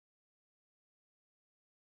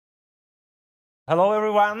Hello,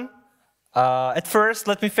 everyone. At first,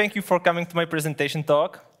 let me thank you for coming to my presentation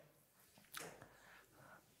talk.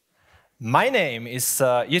 My name is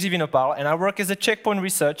Jiří Vinopal, and I work as a checkpoint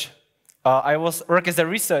research. work as a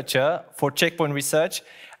researcher for checkpoint research,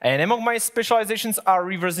 and among my specializations are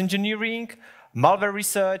reverse engineering, malware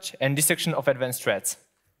research, and detection of advanced threats.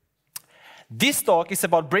 This talk is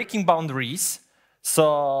about breaking boundaries,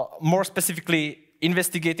 so more specifically,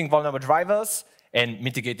 investigating vulnerable drivers and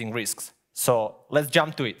mitigating risks. So let's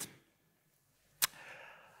jump to it.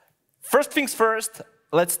 First things first,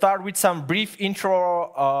 let's start with some brief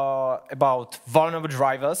intro about vulnerable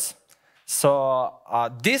drivers. So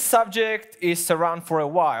this subject is around for a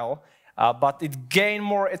while, but it gained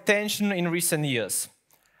more attention in recent years.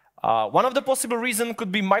 One of the possible reasons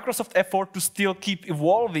could be Microsoft's effort to still keep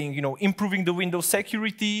evolving, improving the Windows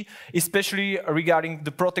security, especially regarding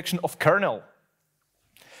the protection of kernel.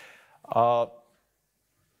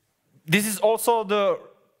 This is also the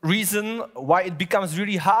reason why it becomes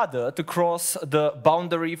really harder to cross the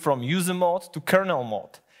boundary from user mode to kernel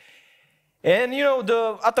mode. And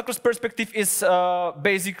the attacker's perspective is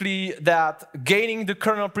basically that gaining the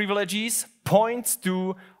kernel privileges points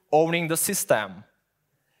to owning the system.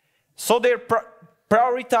 So their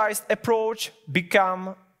prioritized approach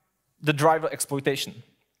becomes the driver exploitation.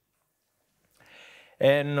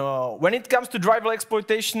 And when it comes to driver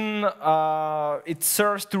exploitation, it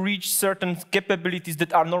serves to reach certain capabilities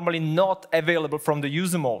that are normally not available from the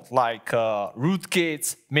user mode, like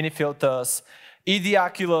rootkits, minifilters, EDR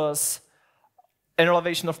killers, an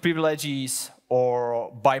elevation of privileges,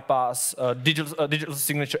 or bypass, digital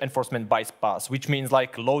signature enforcement bypass, which means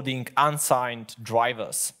like loading unsigned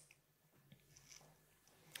drivers.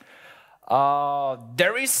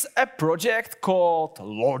 There is a project called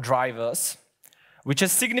LOLDrivers, which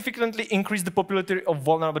has significantly increased the popularity of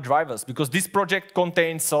vulnerable drivers, because this project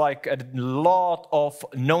contains like a lot of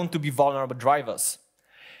known to be vulnerable drivers.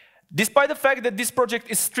 Despite the fact that this project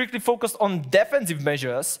is strictly focused on defensive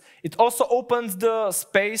measures, it also opens the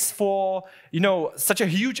space for such a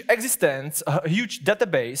huge existence, a huge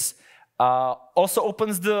database, also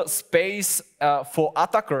opens the space for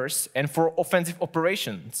attackers and for offensive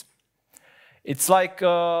operations. It's like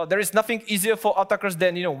there is nothing easier for attackers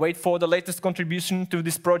than wait for the latest contribution to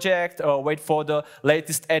this project, or wait for the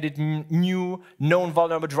latest added new known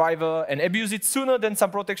vulnerable driver and abuse it sooner than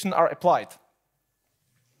some protections are applied.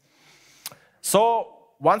 So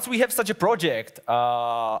once we have such a project,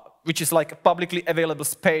 which is like a publicly available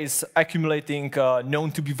space accumulating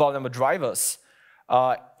known to be vulnerable drivers,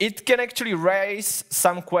 it can actually raise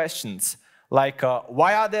some questions. Like,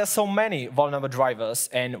 why are there so many vulnerable drivers,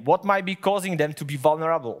 and what might be causing them to be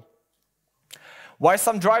vulnerable? Why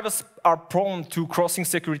some drivers are prone to crossing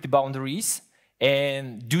security boundaries,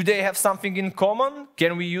 and do they have something in common?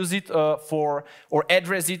 Can we use it or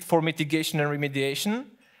address it for mitigation and remediation?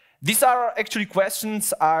 These are actually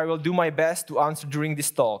questions I will do my best to answer during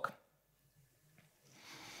this talk.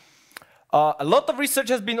 A lot of research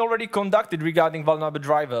has been already conducted regarding vulnerable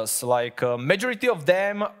drivers. Like majority of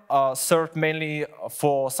them served mainly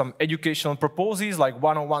for some educational purposes, like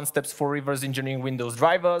one-on-one steps for reverse engineering Windows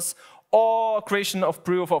drivers, or creation of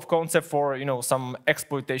proof of concept for some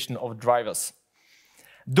exploitation of drivers.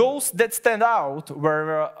 Those that stand out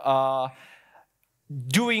were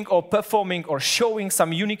doing or performing or showing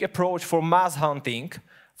some unique approach for mass hunting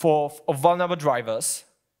of vulnerable drivers.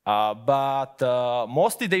 But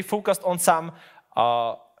mostly they focused on some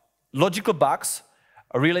logical bugs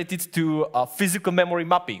related to physical memory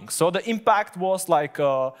mapping. So the impact was like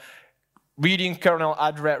reading kernel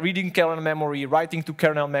address, reading kernel memory, writing to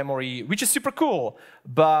kernel memory, which is super cool.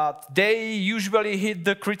 But they usually hit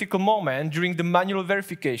the critical moment during the manual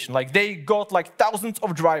verification. Like they got like thousands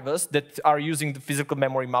of drivers that are using the physical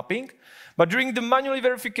memory mapping. But during the manual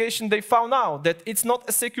verification, they found out that it's not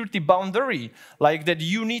a security boundary, like that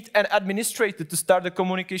you need an administrator to start the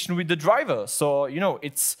communication with the driver. So,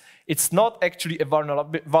 it's not actually a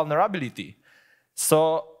vulnerability.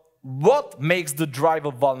 So, what makes the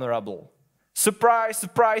driver vulnerable? Surprise,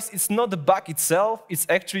 surprise, it's not the bug itself, it's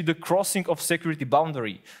actually the crossing of security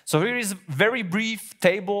boundary. So here is a very brief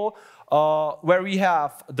table where we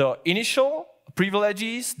have the initial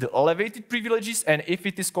privileges, the elevated privileges, and if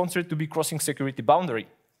it is considered to be crossing security boundary.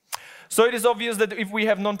 So it is obvious that if we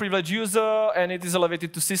have non-privileged user and it is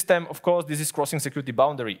elevated to system, of course, this is crossing security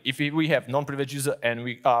boundary. If we have non-privileged user and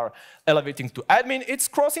we are elevating to admin, it's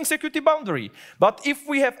crossing security boundary. But if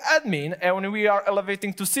we have admin and when we are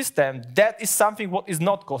elevating to system, that is something what is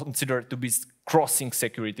not considered to be crossing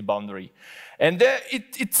security boundary. And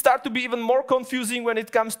it starts to be even more confusing when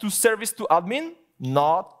it comes to service to admin,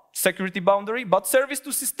 not security boundary, but service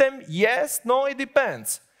to system, yes, no, it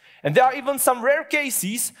depends. And there are even some rare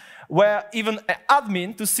cases where even an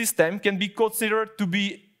admin to system can be considered to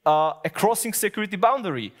be a crossing security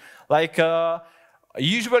boundary. Like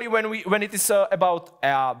usually when it is about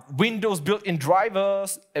Windows built-in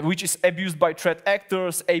drivers, which is abused by threat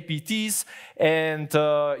actors, APTs, and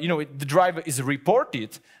the driver is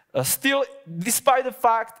reported. Still, despite the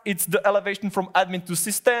fact it's the elevation from admin to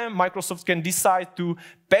system, Microsoft can decide to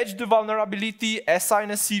patch the vulnerability,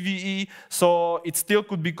 assign a CVE, so it still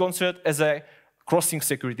could be considered as a crossing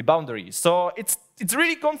security boundary. So it's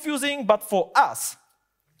really confusing, but for us,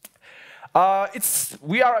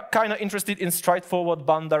 we are kind of interested in straightforward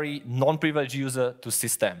boundary non-privileged user to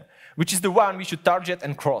system, which is the one we should target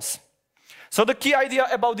and cross. So the key idea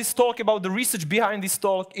about this talk, about the research behind this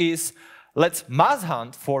talk is let's mass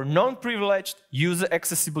hunt for non-privileged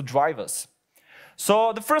user-accessible drivers.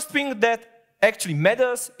 So the first thing that actually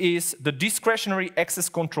matters is the discretionary access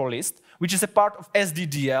control list, which is a part of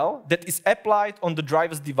SDDL that is applied on the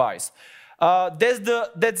driver's device. That's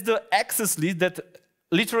the access list that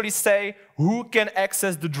literally say who can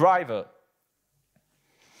access the driver.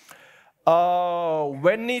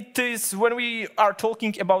 When we are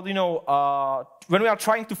talking about, when we are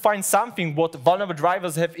trying to find something what vulnerable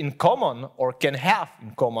drivers have in common or can have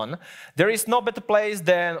in common, there is no better place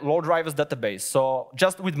than LOLDrivers database. So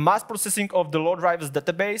just with mass processing of the LOLDrivers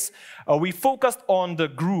database, we focused on the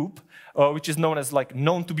group, which is known as like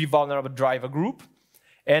known to be vulnerable driver group.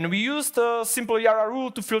 And we used a simple YARA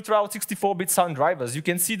rule to filter out 64-bit sound drivers. You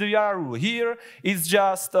can see the YARA rule here. It's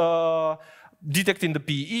just detecting the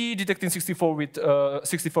PE, detecting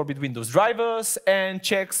 64-bit Windows drivers, and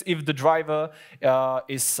checks if the driver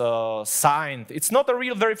is signed. It's not a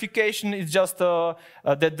real verification, it's just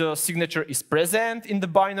that the signature is present in the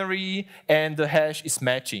binary and the hash is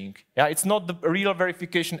matching. Yeah, it's not the real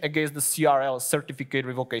verification against the CRL, certificate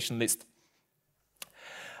revocation list.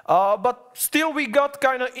 But still, we got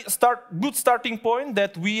kind of good starting point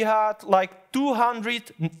that we had like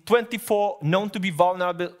 224 known to be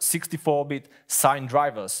vulnerable 64-bit signed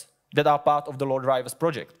drivers that are part of the LOLDrivers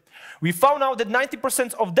project. We found out that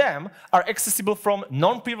 90% of them are accessible from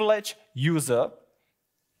non-privileged user,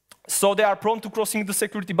 so they are prone to crossing the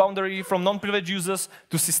security boundary from non-privileged users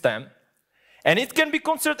to system. And it can be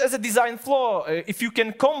considered as a design flaw if you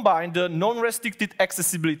can combine the non-restricted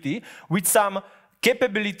accessibility with some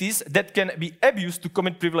capabilities that can be abused to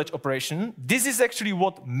commit privilege operation. This is actually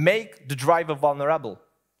what makes the driver vulnerable.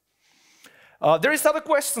 There is other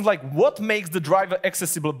questions like what makes the driver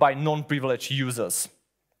accessible by non-privileged users?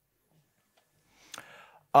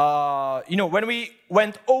 When we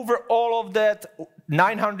went over all of that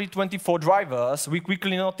 924 drivers, we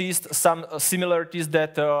quickly noticed some similarities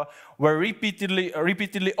that were repeatedly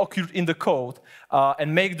occurred in the code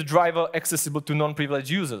and make the driver accessible to non-privileged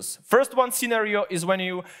users. First one scenario is when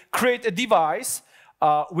you create a device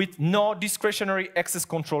with no discretionary access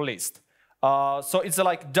control list. So it's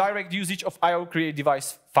like direct usage of IO create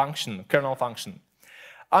device function, kernel function.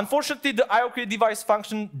 Unfortunately, the IO create device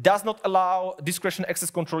function does not allow discretionary access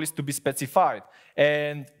control list to be specified.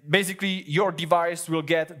 And basically, your device will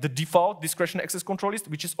get the default discretionary access control list,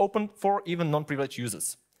 which is open for even non-privileged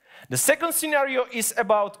users. The second scenario is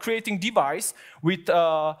about creating device with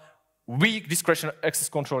weak discretionary access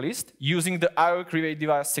control list using the IO create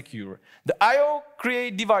device secure. The IO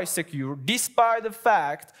create device secure, despite the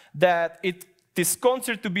fact that it is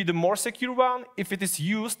considered to be the more secure one, if it is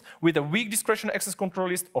used with a weak discretionary access control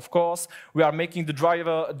list, of course, we are making the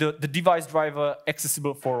device driver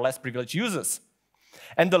accessible for less privileged users.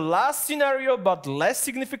 And the last scenario, but less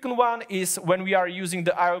significant one, is when we are using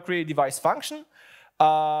the IO create device function, with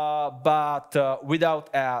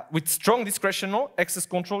strong discretional access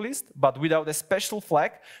control list, but without a special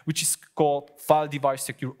flag, which is called file device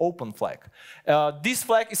secure open flag. This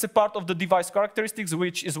flag is a part of the device characteristics,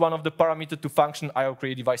 which is one of the parameters to function IO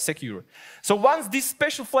create device secure. So once this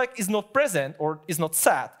special flag is not present or is not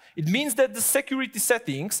set, it means that the security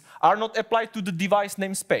settings are not applied to the device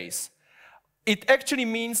namespace. It actually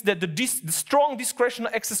means that the strong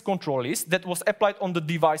discretional access control list that was applied on the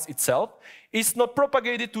device itself is not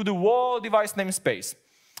propagated to the whole device namespace.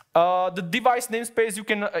 The device namespace, you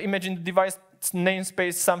can imagine the device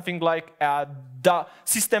namespace something like the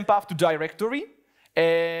system path to directory.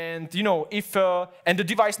 And and the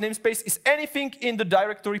device namespace is anything in the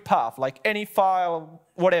directory path, like any file,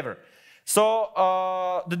 whatever.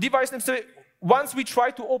 So the device namespace, once we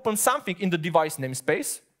try to open something in the device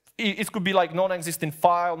namespace, it could be like non-existing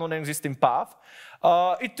file, non-existing path.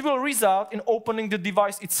 It will result in opening the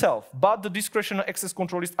device itself, but the discretionary access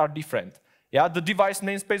control lists are different. Yeah, the device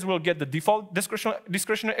namespace will get the default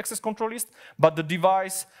discretionary access control list, but the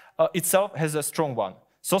device itself has a strong one.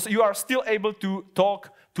 So you are still able to talk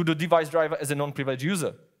to the device driver as a non-privileged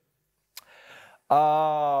user.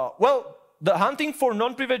 Well, the hunting for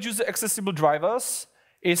non-privileged user accessible drivers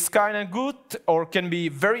is kind of good, or can be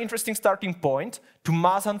a very interesting starting point to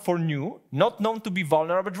mass hunt for new, not known to be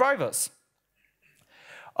vulnerable drivers.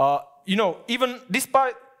 You know, even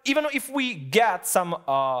if we get some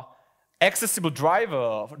accessible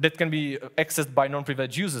driver that can be accessed by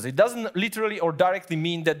non-privileged users, it doesn't literally or directly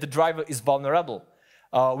mean that the driver is vulnerable.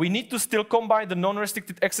 We need to still combine the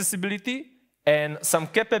non-restricted accessibility and some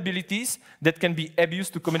capabilities that can be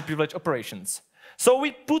abused to commit privileged operations. So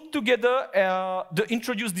we put together the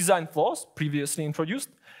introduced design flaws, previously introduced,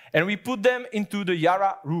 and we put them into the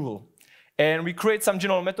Yara rule. And we create some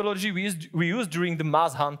general methodology we use during the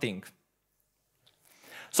mass hunting.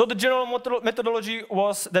 So the general methodology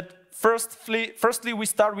was that firstly we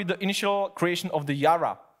start with the initial creation of the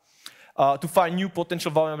Yara to find new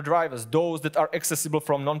potential vulnerable drivers, those that are accessible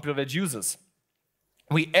from non-privileged users.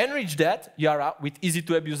 We enrich that Yara with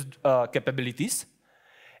easy-to-abuse capabilities,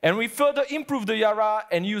 and we further improve the Yara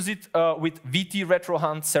and use it with VT retro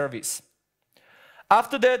hunt service.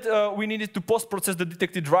 After that, we needed to post-process the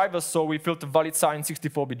detected drivers, so we filter valid signed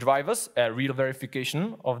 64-bit drivers, a real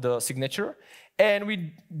verification of the signature, and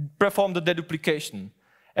we performed the deduplication.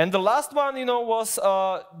 And the last one, you know, was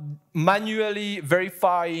manually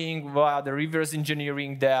verifying via the reverse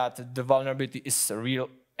engineering that the vulnerability is real,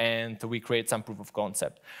 and we create some proof of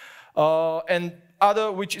concept. And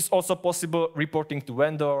other, which is also possible, reporting to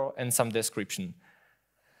vendor and some description.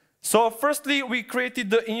 So firstly, we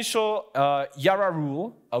created the initial Yara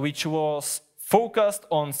rule, which was focused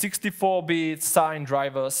on 64-bit signed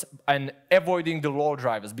drivers and avoiding the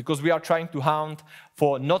LOLDrivers, because we are trying to hunt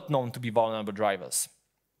for not known to be vulnerable drivers.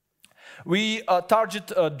 We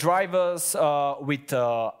target drivers with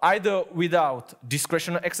either without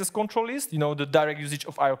discretionary access control list, you know, the direct usage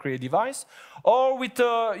of IO create device, or with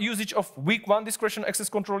usage of weak one discretionary access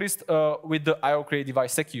control list with the IO create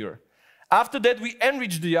device secure. After that, we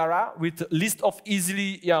enrich the Yara with a list of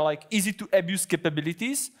easy to abuse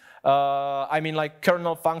capabilities. I mean, like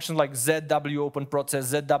kernel functions like ZW open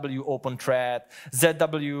process, ZW open thread,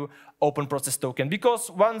 ZW open process token. Because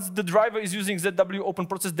once the driver is using ZW open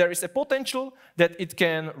process, there is a potential that it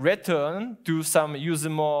can return to some user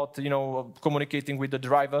mode, you know, communicating with the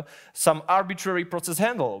driver, some arbitrary process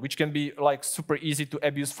handle, which can be like super easy to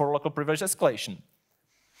abuse for local privilege escalation.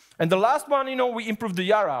 And the last one, you know, we improved the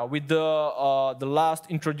Yara with the last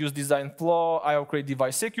introduced design flaw, IO create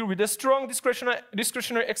device secure, with a strong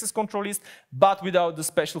discretionary access control list, but without the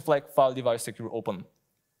special flag file device secure open.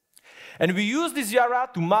 And we use this Yara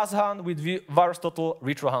to mass hunt with VirusTotal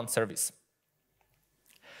retro hunt service.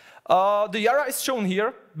 The Yara is shown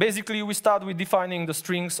here. Basically, we start with defining the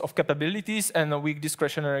strings of capabilities and a weak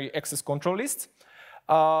discretionary access control list.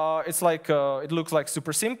 It looks like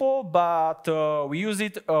super simple, but we use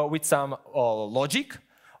it with some logic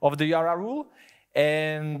of the Yara rule.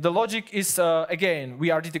 And the logic is, again, we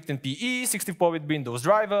are detecting PE, 64-bit Windows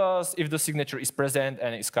drivers, if the signature is present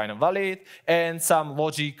and is kind of valid, and some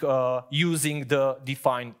logic using the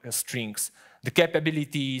defined strings, the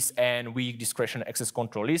capabilities and weak discretionary access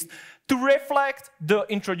control list to reflect the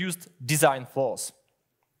introduced design flaws.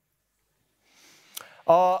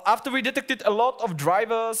 After we detected a lot of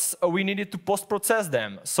drivers, we needed to post-process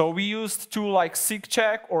them. So we used tools like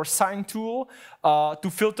SigCheck or Sign tool to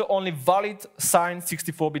filter only valid signed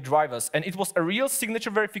 64-bit drivers. And it was a real signature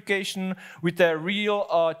verification with a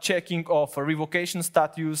real checking of revocation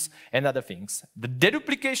status and other things. The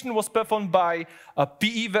deduplication was performed by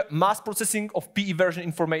mass processing of PE version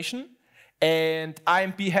information and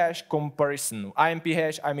IMP hash comparison. IMP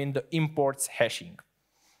hash, I mean the imports hashing.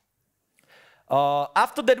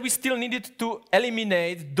 After that, we still needed to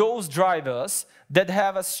eliminate those drivers that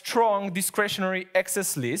have a strong discretionary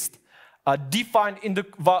access list defined in the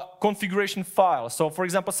configuration file. So, for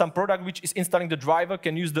example, some product which is installing the driver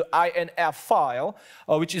can use the INF file,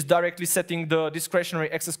 which is directly setting the discretionary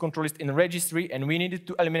access control list in the registry, and we needed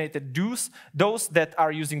to eliminate those that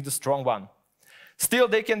are using the strong one. Still,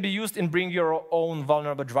 they can be used in bring your own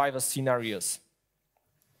vulnerable driver scenarios.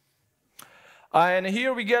 And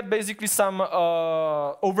here we get basically some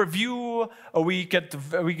overview. We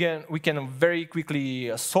can very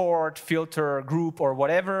quickly sort, filter, group, or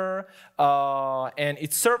whatever, and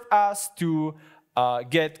it served us to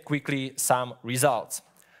get quickly some results.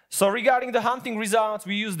 So regarding the hunting results,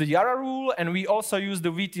 we use the Yara rule, and we also use the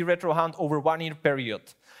VT retro hunt over 1 year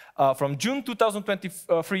period, from June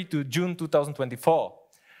 2023 to June 2024.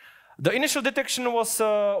 The initial detection was,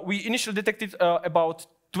 we initially detected about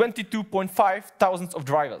 22.5 thousands of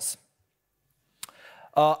drivers.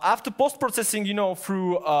 After post-processing,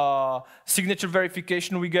 through signature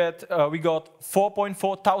verification, we got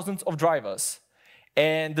 4.4 thousands of drivers.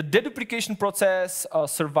 And the deduplication process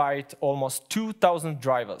survived almost 2,000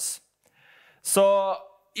 drivers. So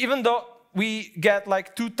even though we get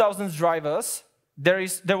like 2,000 drivers,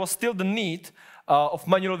 there was still the need of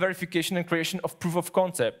manual verification and creation of proof of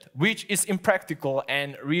concept, which is impractical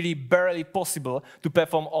and really barely possible to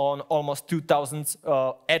perform on almost 2,000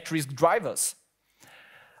 at-risk drivers.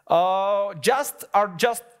 Just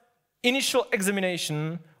initial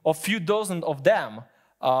examination of few dozen of them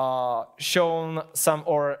shown some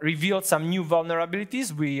or revealed some new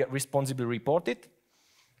vulnerabilities we responsibly reported.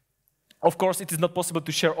 Of course, it is not possible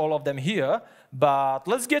to share all of them here, but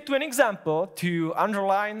let's get to an example to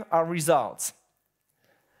underline our results.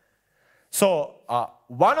 So,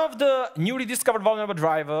 one of the newly discovered vulnerable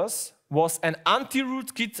drivers was an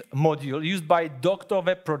anti-rootkit module used by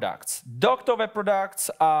DoctorWeb products. DoctorWeb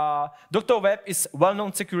is a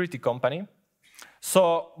well-known security company.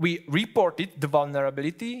 So we reported the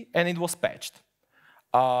vulnerability, and it was patched.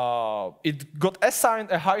 It got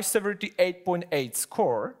assigned a high-severity 8.8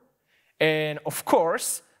 score. And of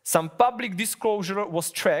course, some public disclosure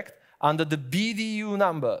was tracked under the BDU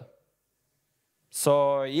number.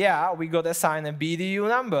 So yeah, we got assigned a BDU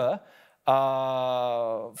number.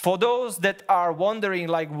 For those that are wondering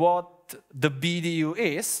like what the BDU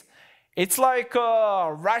is, it's like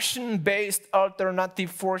a Russian-based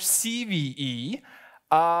alternative for CVE,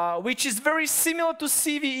 which is very similar to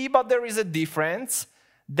CVE, but there is a difference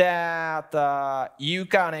that you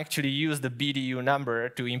can actually use the BDU number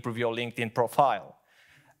to improve your LinkedIn profile.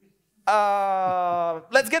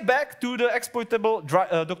 Let's get back to the exploitable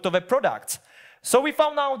DoctorWeb products. So we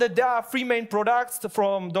found out that there are three main products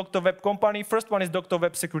from DoctorWeb company. First one is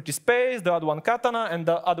DoctorWeb Security Space, the other one Katana, and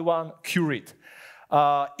the other one Curate.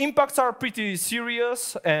 Impacts are pretty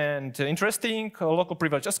serious and interesting. Local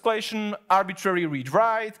privilege escalation, arbitrary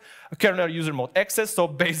read-write, kernel user mode access, so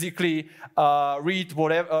basically read,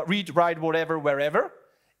 write, whatever, wherever,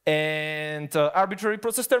 and arbitrary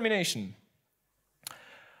process termination.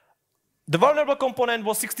 The vulnerable component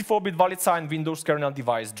was 64-bit valid signed Windows kernel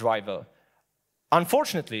device driver.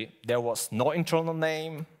 Unfortunately, there was no internal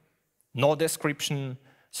name, no description.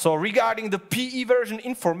 So regarding the PE version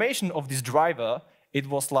information of this driver, it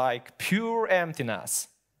was like pure emptiness,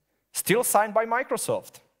 still signed by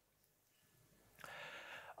Microsoft.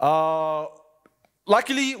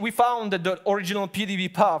 Luckily, we found that the original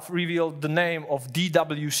PDB path revealed the name of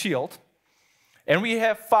DW Shield, and we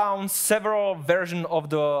have found several versions of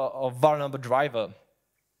the vulnerable driver.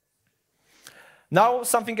 Now,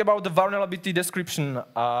 something about the vulnerability description.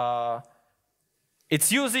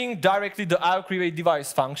 It's using directly the IOCreate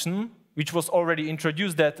device function, which was already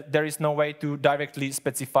introduced, that there is no way to directly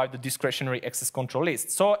specify the discretionary access control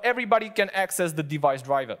list. So everybody can access the device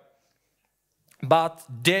driver. But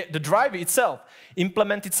the driver itself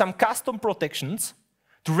implemented some custom protections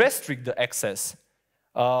to restrict the access.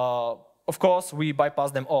 Of course, we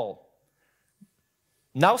bypass them all.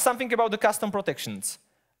 Now something about the custom protections.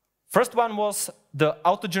 First one was the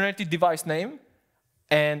auto-generated device name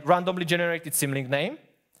and randomly generated symlink name.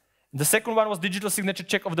 The second one was digital signature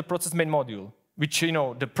check of the process main module, which,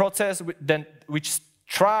 the process which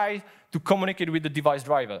try to communicate with the device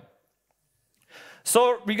driver.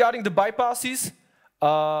 So regarding the bypasses,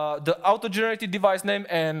 the auto-generated device name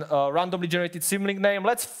and randomly generated symlink name,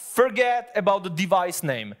 let's forget about the device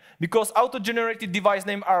name, because auto-generated device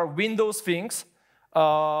name are Windows things.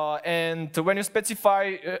 And when you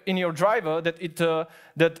specify in your driver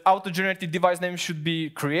that auto-generated device name should be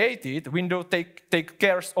created, Windows take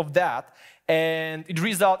care of that, and it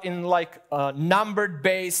results in like a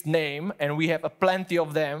number-based name, and we have plenty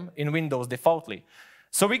of them in Windows defaultly.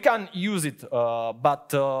 So we can use it,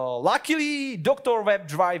 but luckily, DoctorWeb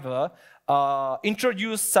driver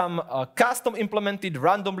introduced some custom implemented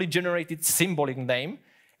randomly generated symbolic name.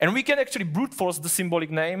 And we can actually brute force the symbolic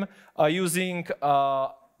name using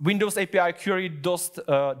Windows API query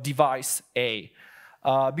device A.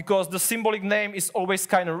 Because the symbolic name is always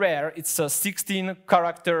kind of rare. It's a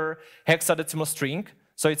 16-character hexadecimal string,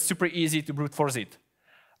 so it's super easy to brute force it.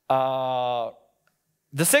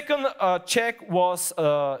 The second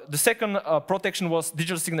protection was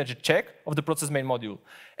digital signature check of the process main module.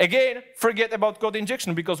 Again, forget about code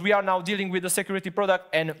injection, because we are now dealing with a security product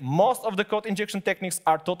and most of the code injection techniques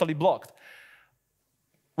are totally blocked.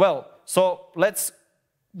 Well, so let's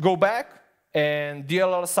go back, and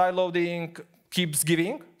DLL sideloading keeps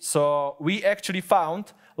giving. So we actually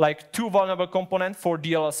found like 2 vulnerable components for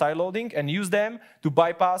DLL sideloading and use them to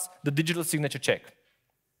bypass the digital signature check.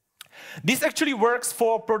 This actually works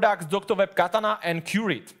for products Dr. Web Katana and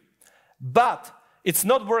Curate, but it's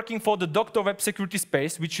not working for the Dr. Web security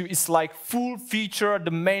space, which is like full feature,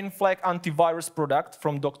 the main flag antivirus product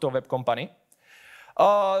from Dr. Web company.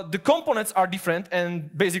 The components are different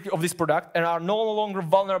and basically of this product and are no longer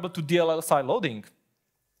vulnerable to DLL sideloading.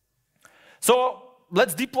 So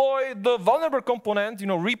let's deploy the vulnerable component,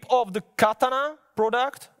 rip off the Katana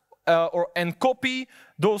product and copy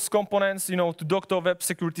those components, to Dr. Web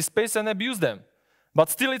security space and abuse them. But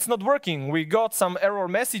still, it's not working. We got some error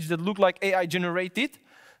message that looked like AI generated.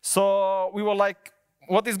 So we were like,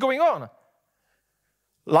 what is going on?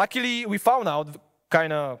 Luckily, we found out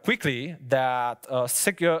kind of quickly that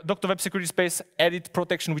Dr. Web security space added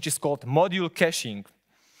protection, which is called module caching.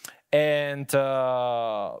 And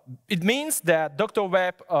it means that Dr.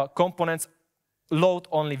 Web components load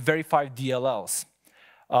only verified DLLs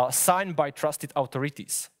signed by trusted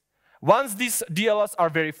authorities. Once these DLLs are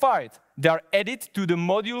verified, they are added to the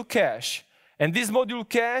module cache. And this module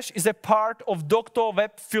cache is a part of Dr.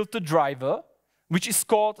 Web filter driver, which is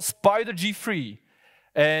called Spider G3.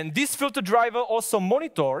 And this filter driver also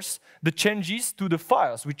monitors the changes to the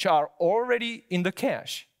files, which are already in the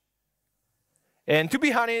cache. And to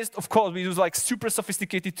be honest, of course, we use like super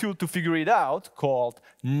sophisticated tool to figure it out called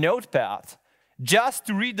Notepad, just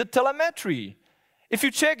to read the telemetry. If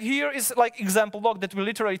you check, here is like example log that will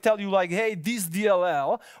literally tell you like, hey, this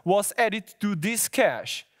DLL was added to this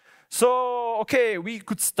cache. So, okay, we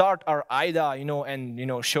could start our IDA,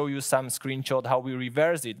 and show you some screenshot how we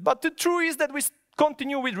reverse it. But the truth is that we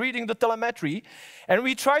continue with reading the telemetry, and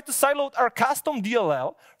we try to sideload our custom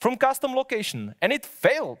DLL from custom location, and it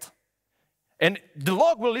failed. And the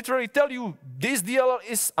log will literally tell you this DLL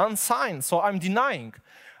is unsigned, so I'm denying.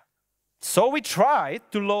 So we tried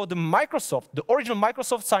to load the original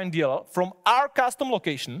Microsoft signed DLL from our custom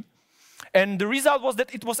location, and the result was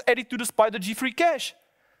that it was added to the Spider G3 cache.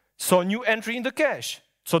 So new entry in the cache.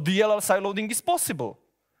 So DLL sideloading is possible.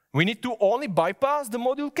 We need to only bypass the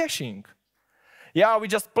module caching. Yeah, we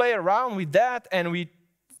just play around with that, and we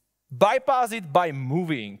bypass it by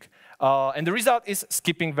moving. And the result is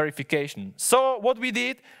skipping verification. So what we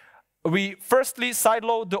did, we firstly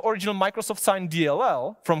sideload the original Microsoft signed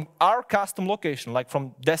DLL from our custom location, like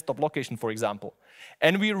from desktop location, for example.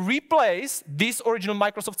 And we replace this original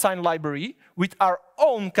Microsoft signed library with our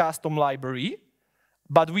own custom library,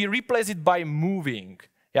 but we replace it by moving.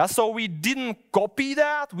 Yeah, so we didn't copy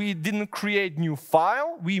that, we didn't create new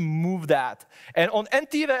file, we moved that. And on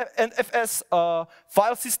NTFS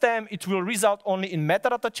file system, it will result only in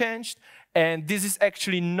metadata changed, and this is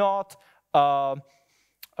actually not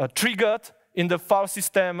triggered in the file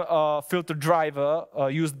system filter driver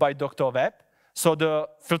used by Dr. Web. So the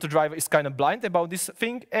filter driver is kind of blind about this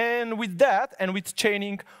thing, and with that, and with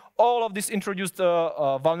chaining all of this introduced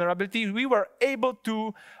vulnerability, we were able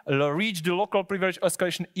to reach the local privilege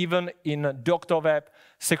escalation even in Dr. Web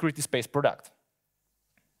security space product.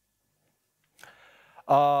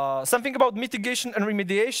 Something about mitigation and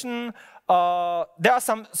remediation. There are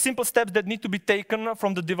some simple steps that need to be taken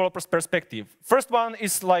from the developer's perspective. First one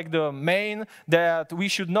is like the main, that we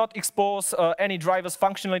should not expose any driver's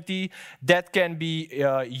functionality that can be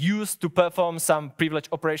used to perform some privilege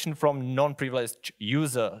operation from non-privileged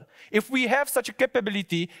user. If we have such a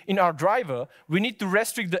capability in our driver, we need to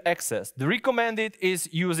restrict the access. The recommended is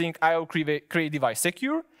using IO create device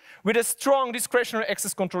secure with a strong discretionary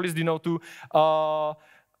access control list, to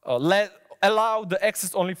allow the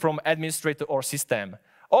access only from administrator or system.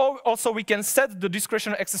 Or also, we can set the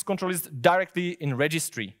discretionary access control list directly in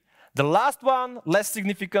registry. The last one, less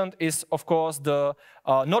significant, is of course the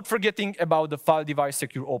not forgetting about the file device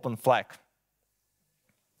secure open flag.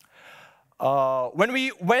 When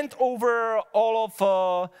we went over all of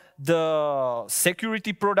the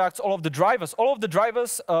security products, all of the drivers,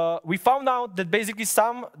 we found out that basically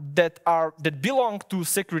some that belong to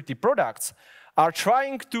security products are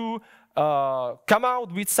trying to come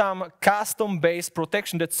out with some custom-based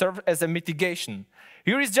protection that serves as a mitigation.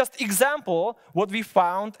 Here is just example what we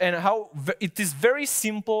found and how it is very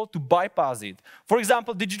simple to bypass it. For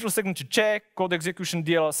example, digital signature check, code execution,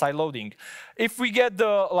 DLL sideloading. If we get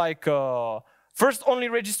the first only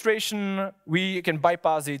registration, we can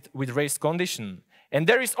bypass it with raised condition. And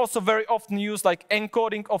there is also very often used like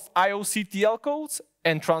encoding of IOCTL codes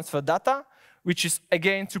and transfer data, which is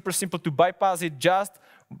again super simple to bypass it just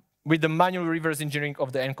with the manual reverse engineering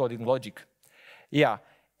of the encoding logic. Yeah,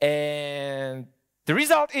 and the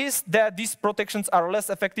result is that these protections are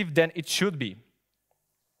less effective than it should be.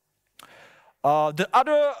 The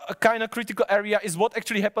other kind of critical area is what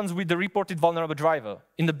actually happens with the reported vulnerable driver.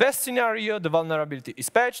 In the best scenario, the vulnerability is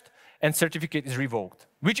patched and certificate is revoked,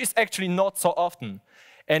 which is actually not so often.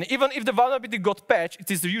 And even if the vulnerability got patched,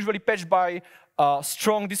 it is usually patched by a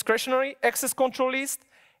strong discretionary access control list,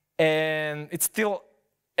 and it's still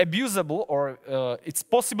abusable, or it's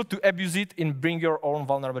possible to abuse it in bring your own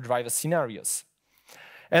vulnerable driver scenarios.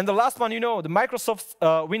 And the last one, the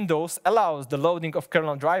Microsoft Windows allows the loading of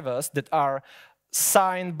kernel drivers that are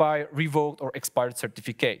signed by revoked or expired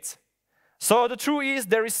certificates. So the truth is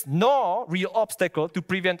there is no real obstacle to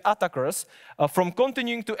prevent attackers from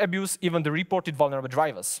continuing to abuse even the reported vulnerable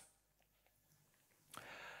drivers.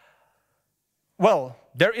 Well,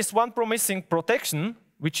 there is one promising protection,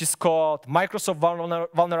 which is called Microsoft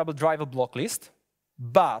Vulnerable Driver Block List,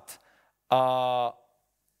 but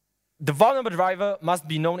the vulnerable driver must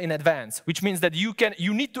be known in advance, which means that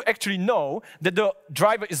you need to actually know that the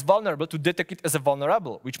driver is vulnerable to detect it as a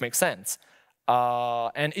vulnerable, which makes sense.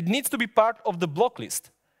 And it needs to be part of the block list.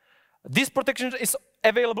 This protection is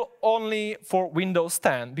available only for Windows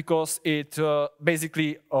 10 because it's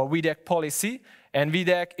basically a VDAC policy, and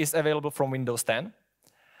VDAC is available from Windows 10.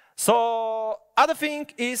 So other thing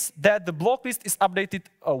is that the block list is updated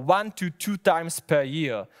 1 to 2 times per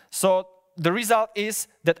year. So the result is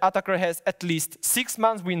that attacker has at least 6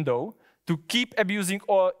 months window to keep abusing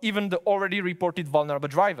or even the already reported vulnerable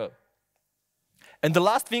driver. And the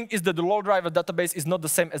last thing is that the LOLDriver database is not the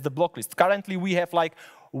same as the block list. Currently, we have like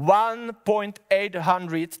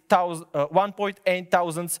 1.8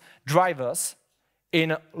 thousand drivers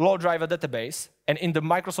in LOLDriver database, and in the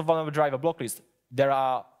Microsoft Vulnerable Driver block list, there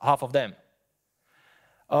are half of them.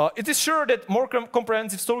 It is sure that more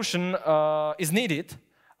comprehensive solution is needed.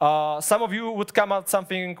 Some of you would come out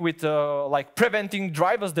something with like preventing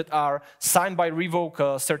drivers that are signed by revoke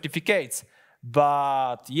certificates.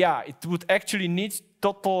 But yeah, it would actually need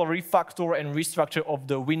total refactor and restructure of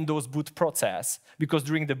the Windows boot process, because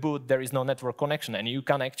during the boot there is no network connection and you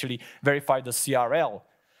can actually verify the CRL.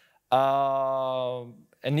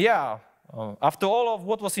 And yeah, after all of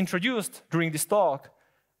what was introduced during this talk,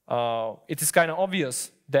 it is kind of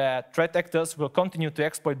obvious that threat actors will continue to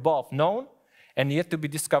exploit both known and yet to be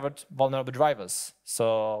discovered vulnerable drivers.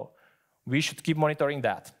 So we should keep monitoring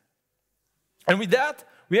that. And with that,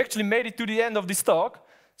 we actually made it to the end of this talk.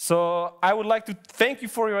 So I would like to thank you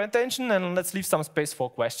for your attention, and let's leave some space for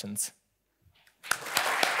questions.